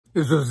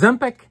Is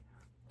Ozempic,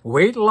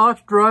 weight loss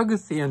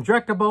drugs, the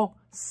injectable,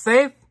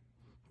 safe?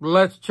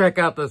 Let's check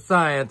out the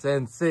science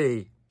and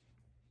see.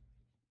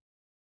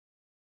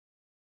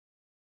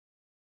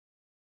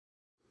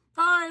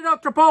 Hi,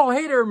 Dr. Paul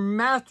Haider,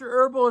 Master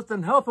Herbalist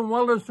and Health and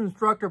Wellness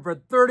Instructor for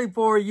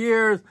 34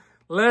 years.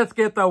 Let's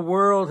get the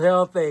world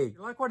healthy.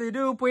 Like what you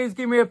do, please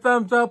give me a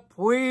thumbs up.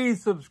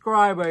 Please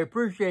subscribe. I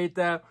appreciate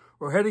that.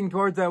 We're heading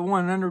towards that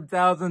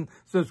 100,000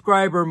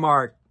 subscriber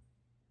mark.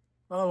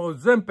 Well,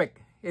 Ozempic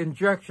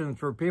injections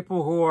for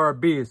people who are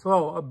obese.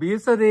 Well,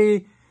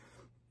 obesity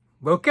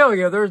will kill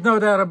you. There's no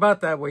doubt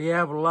about that. We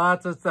have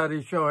lots of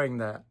studies showing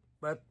that.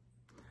 But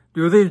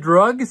do these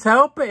drugs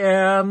help?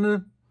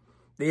 And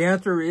the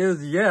answer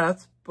is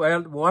yes.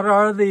 But what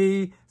are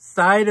the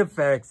side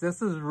effects?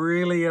 This is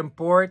really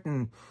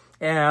important.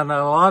 And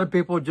a lot of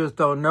people just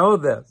don't know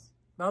this.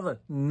 Now, the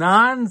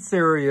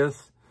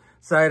non-serious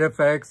side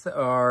effects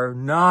are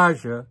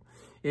nausea.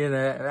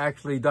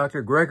 Actually,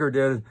 Dr.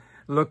 Greger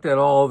looked at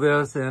all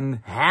this,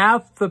 and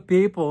half the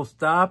people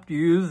stopped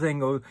using,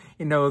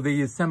 these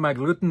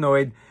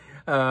semaglutide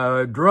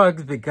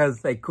drugs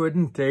because they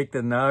couldn't take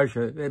the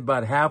nausea.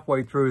 About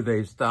halfway through,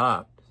 they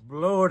stopped.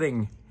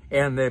 Bloating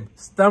and the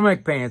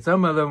stomach pain,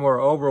 some of them were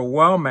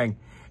overwhelming,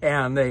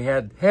 and they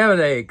had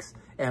headaches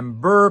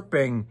and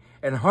burping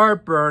and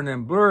heartburn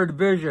and blurred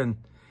vision,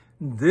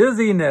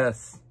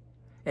 dizziness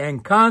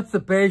and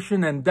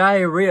constipation and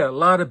diarrhea. A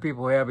lot of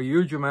people have a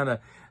huge amount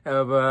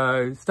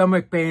of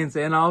stomach pains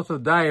and also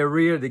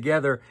diarrhea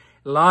together.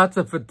 Lots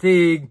of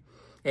fatigue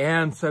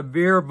and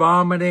severe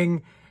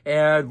vomiting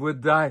and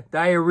with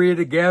diarrhea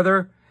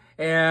together.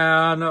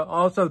 And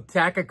also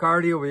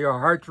tachycardia where your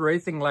heart's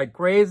racing like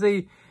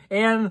crazy,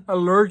 and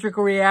allergic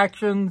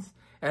reactions.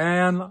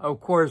 And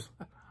of course,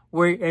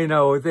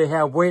 they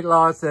have weight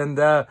loss, and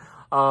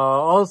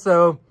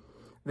also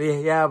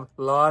they have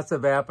loss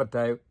of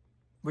appetite,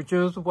 which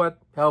is what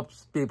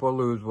helps people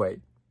lose weight.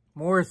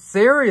 More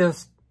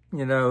serious,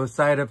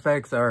 side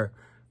effects are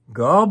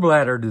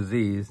gallbladder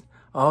disease,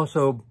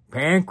 also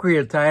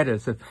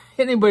pancreatitis. If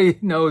anybody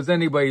knows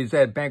anybody who's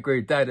had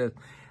pancreatitis,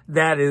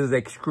 that is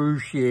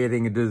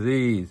excruciating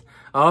disease.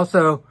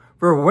 Also,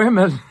 for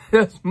women,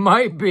 this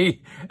might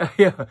be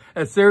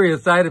a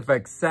serious side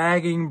effect,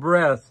 sagging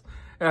breasts.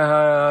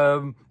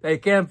 They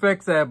can't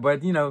fix that,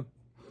 but,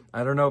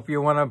 I don't know if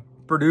you want to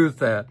produce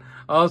that.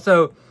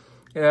 Also,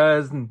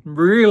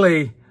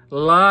 really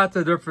lots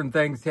of different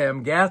things have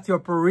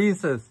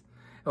gastroparesis,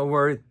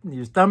 where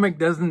your stomach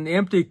doesn't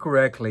empty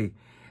correctly.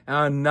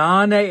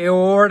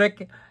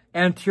 Non-aortic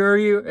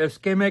anterior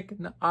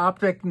ischemic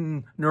optic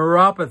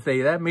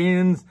neuropathy. That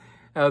means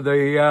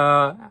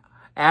the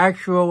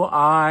actual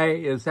eye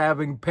is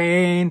having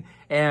pain,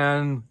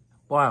 and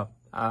wow,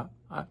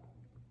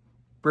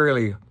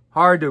 really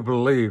hard to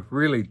believe,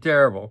 really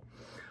terrible.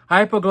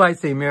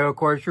 Hypoglycemia, of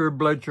course, your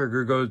blood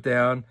sugar goes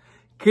down.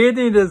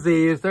 Kidney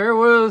disease, there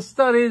was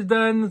studies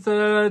done that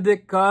said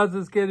it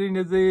causes kidney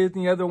disease,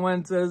 and the other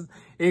one says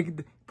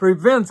it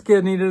prevents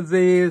kidney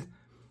disease.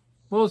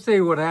 We'll see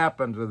what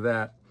happens with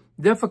that.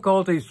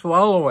 Difficulty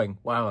swallowing.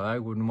 Wow, I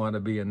wouldn't want to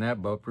be in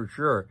that boat for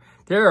sure.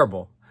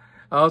 Terrible.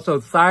 Also,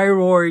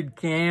 thyroid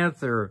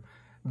cancer,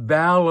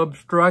 bowel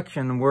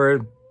obstruction,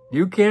 where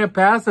you can't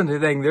pass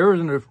anything. There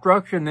is an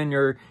obstruction in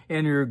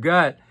your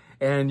gut,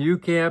 and you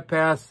can't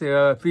pass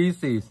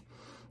feces.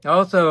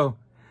 Also,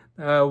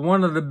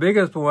 one of the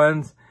biggest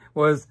ones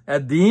was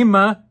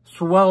edema,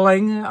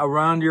 swelling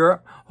around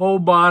your whole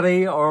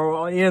body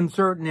or in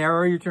certain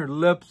areas, your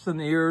lips and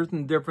ears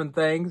and different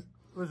things.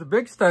 There was a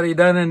big study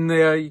done in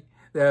the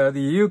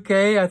UK,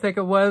 I think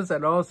it was,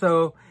 and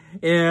also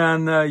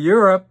in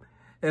Europe.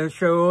 It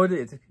showed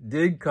it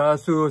did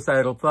cause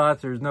suicidal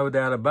thoughts. There's no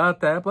doubt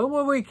about that. But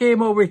when we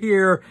came over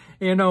here,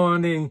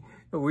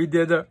 we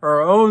did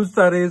our own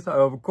studies,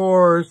 of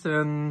course,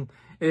 and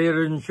it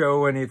didn't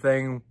show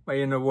anything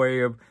in the way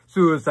of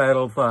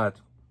suicidal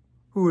thoughts.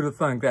 Who would have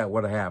thought that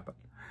would have happened?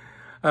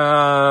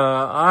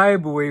 I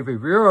believe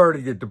if you're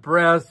already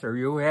depressed or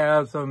you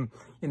have some,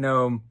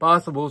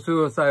 possible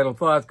suicidal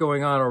thoughts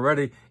going on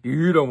already,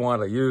 you don't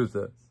want to use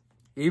this.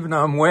 Even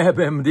on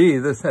WebMD,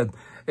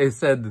 they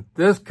said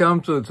this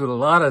comes with a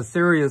lot of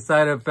serious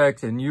side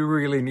effects, and you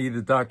really need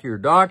to talk to your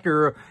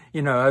doctor,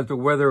 as to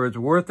whether it's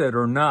worth it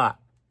or not.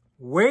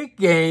 Weight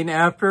gain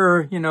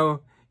after,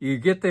 you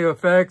get the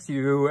effects,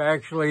 you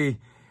actually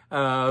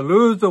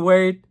lose the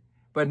weight,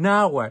 but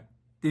now what?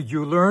 Did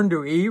you learn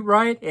to eat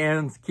right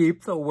and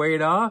keep the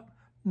weight off?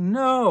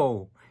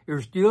 No.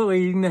 You're still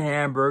eating the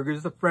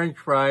hamburgers, the french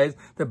fries,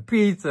 the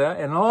pizza,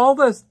 and all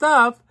the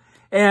stuff,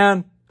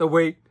 and the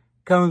weight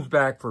comes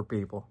back for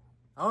people.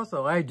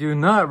 Also, I do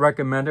not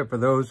recommend it for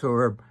those who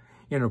are,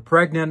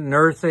 pregnant,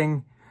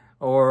 nursing,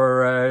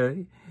 or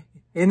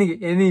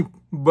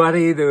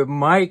anybody that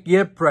might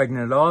get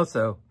pregnant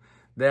also.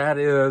 That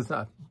is,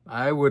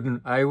 I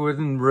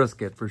wouldn't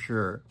risk it for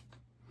sure.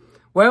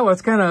 Well,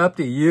 it's kind of up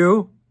to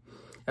you.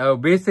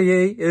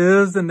 Obesity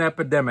is an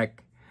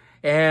epidemic,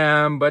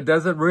 but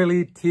does it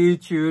really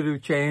teach you to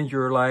change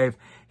your life?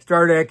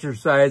 Start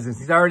exercising,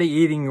 start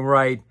eating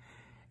right,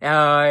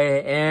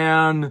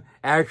 and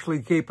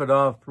actually keep it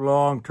off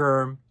long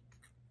term?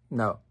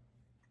 No.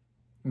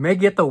 You may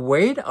get the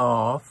weight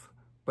off,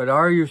 but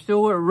are you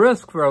still at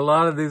risk for a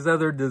lot of these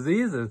other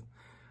diseases?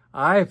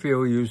 I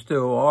feel you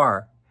still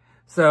are.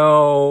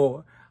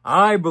 So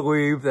I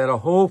believe that a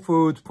whole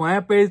foods,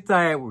 plant-based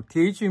diet, we're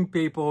teaching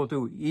people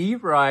to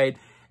eat right,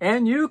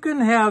 and you can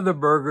have the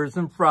burgers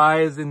and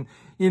fries and,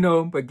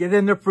 but get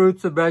in the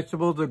fruits, the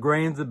vegetables, the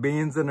grains, the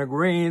beans, and the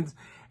greens,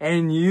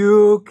 and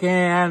you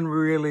can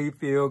really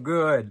feel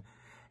good.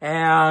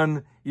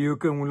 And you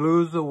can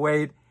lose the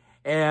weight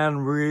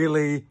and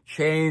really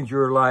change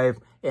your life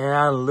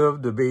and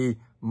live to be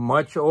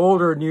much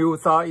older than you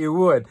thought you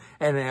would.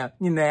 And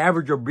the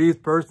average obese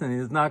person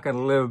is not going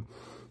to live,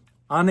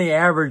 on the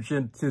average,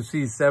 to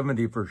see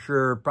 70 for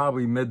sure,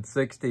 probably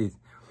mid-60s.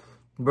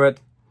 But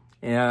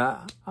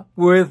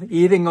with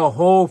eating a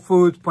whole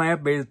foods,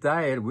 plant-based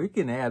diet, we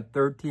can add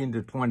 13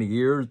 to 20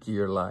 years to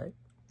your life.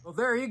 Well,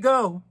 there you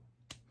go.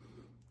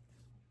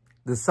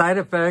 The side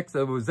effects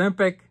of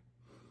Ozempic,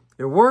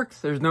 it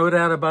works. There's no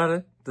doubt about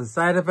it. The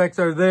side effects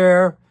are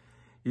there.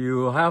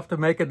 You'll have to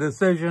make a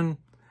decision.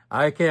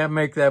 I can't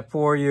make that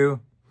for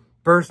you.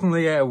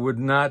 Personally, I would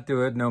not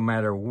do it no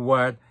matter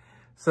what.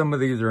 Some of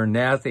these are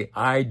nasty.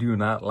 I do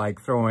not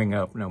like throwing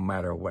up no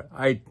matter what.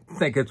 I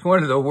think it's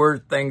one of the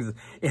worst things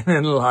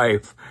in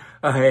life.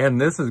 And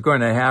this is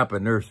going to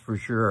happen, there's for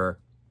sure.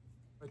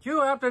 But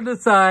you have to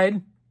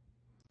decide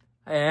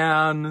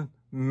and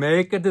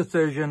make a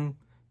decision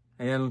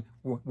and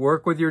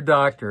work with your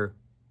doctor,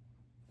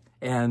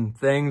 and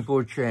things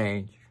will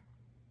change.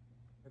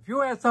 If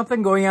you have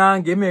something going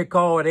on, give me a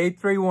call at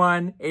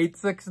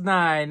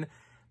 831-869-9119.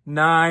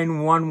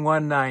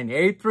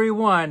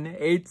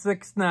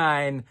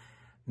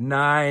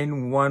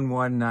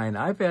 831-869-9119.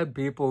 I've had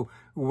people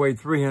who weigh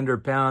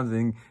 300 pounds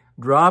and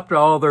dropped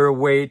all their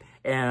weight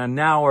and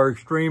now are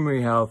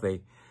extremely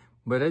healthy.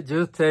 But it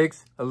just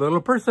takes a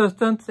little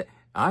persistence.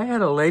 I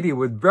had a lady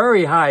with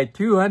very high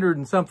 200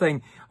 and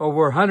something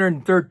over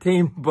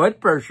 113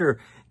 blood pressure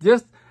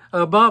just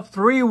about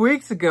 3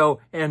 weeks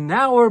ago, and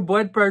now her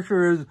blood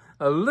pressure is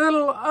a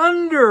little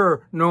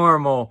under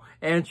normal,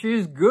 and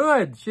she's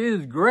good.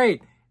 She's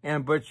great.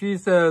 But she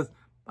says,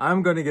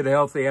 I'm going to get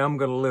healthy. I'm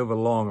going to live a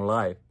long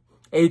life.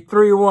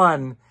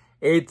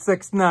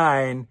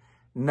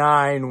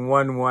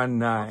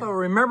 831-869-9119. So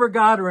remember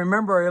God,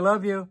 remember I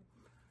love you.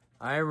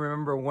 I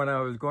remember when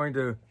I was going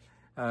to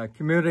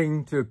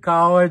commuting to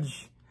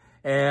college,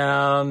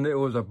 and it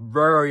was a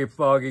very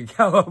foggy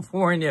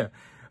California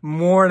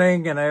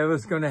morning, and I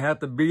was going to have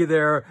to be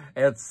there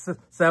at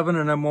 7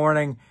 in the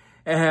morning.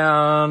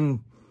 And,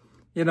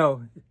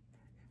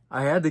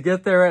 I had to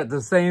get there at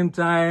the same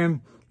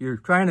time. You're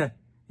trying to,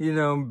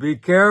 be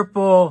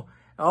careful.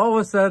 All of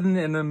a sudden,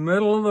 in the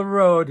middle of the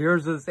road,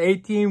 here's this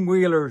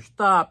 18-wheeler,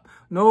 stop,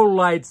 no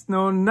lights,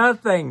 no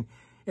nothing.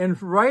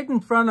 And right in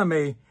front of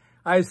me,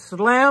 I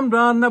slammed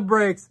on the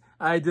brakes.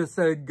 I just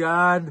said,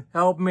 God,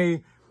 help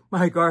me.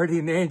 My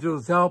guardian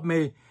angels, help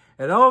me.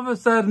 And all of a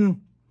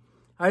sudden,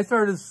 I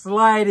started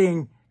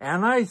sliding,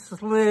 and I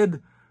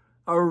slid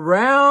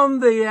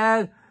around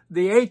the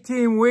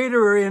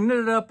 18-wheeler,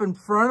 ended up in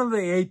front of the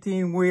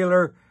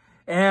 18-wheeler,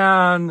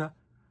 and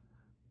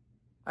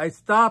I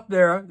stopped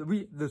there.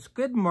 The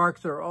skid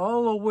marks are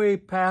all the way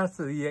past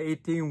the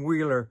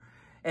 18-wheeler,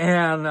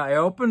 and I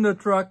opened the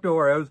truck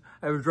door.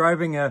 I was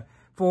driving a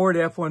Ford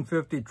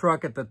F-150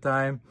 truck at the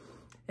time,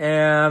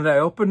 and I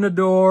opened the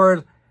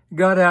door,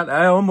 got out.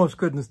 I almost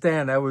couldn't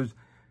stand. I was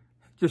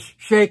just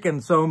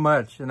shaking so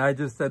much, and I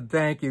just said,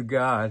 thank you,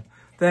 God.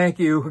 Thank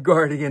you,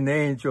 guardian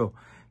angel,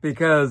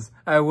 because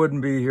I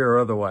wouldn't be here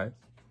otherwise.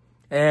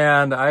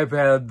 And I've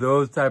had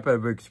those type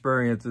of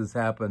experiences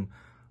happen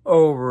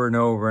over and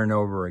over and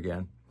over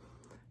again.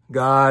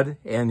 God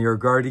and your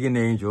guardian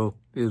angel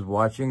is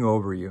watching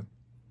over you.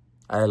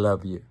 I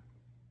love you.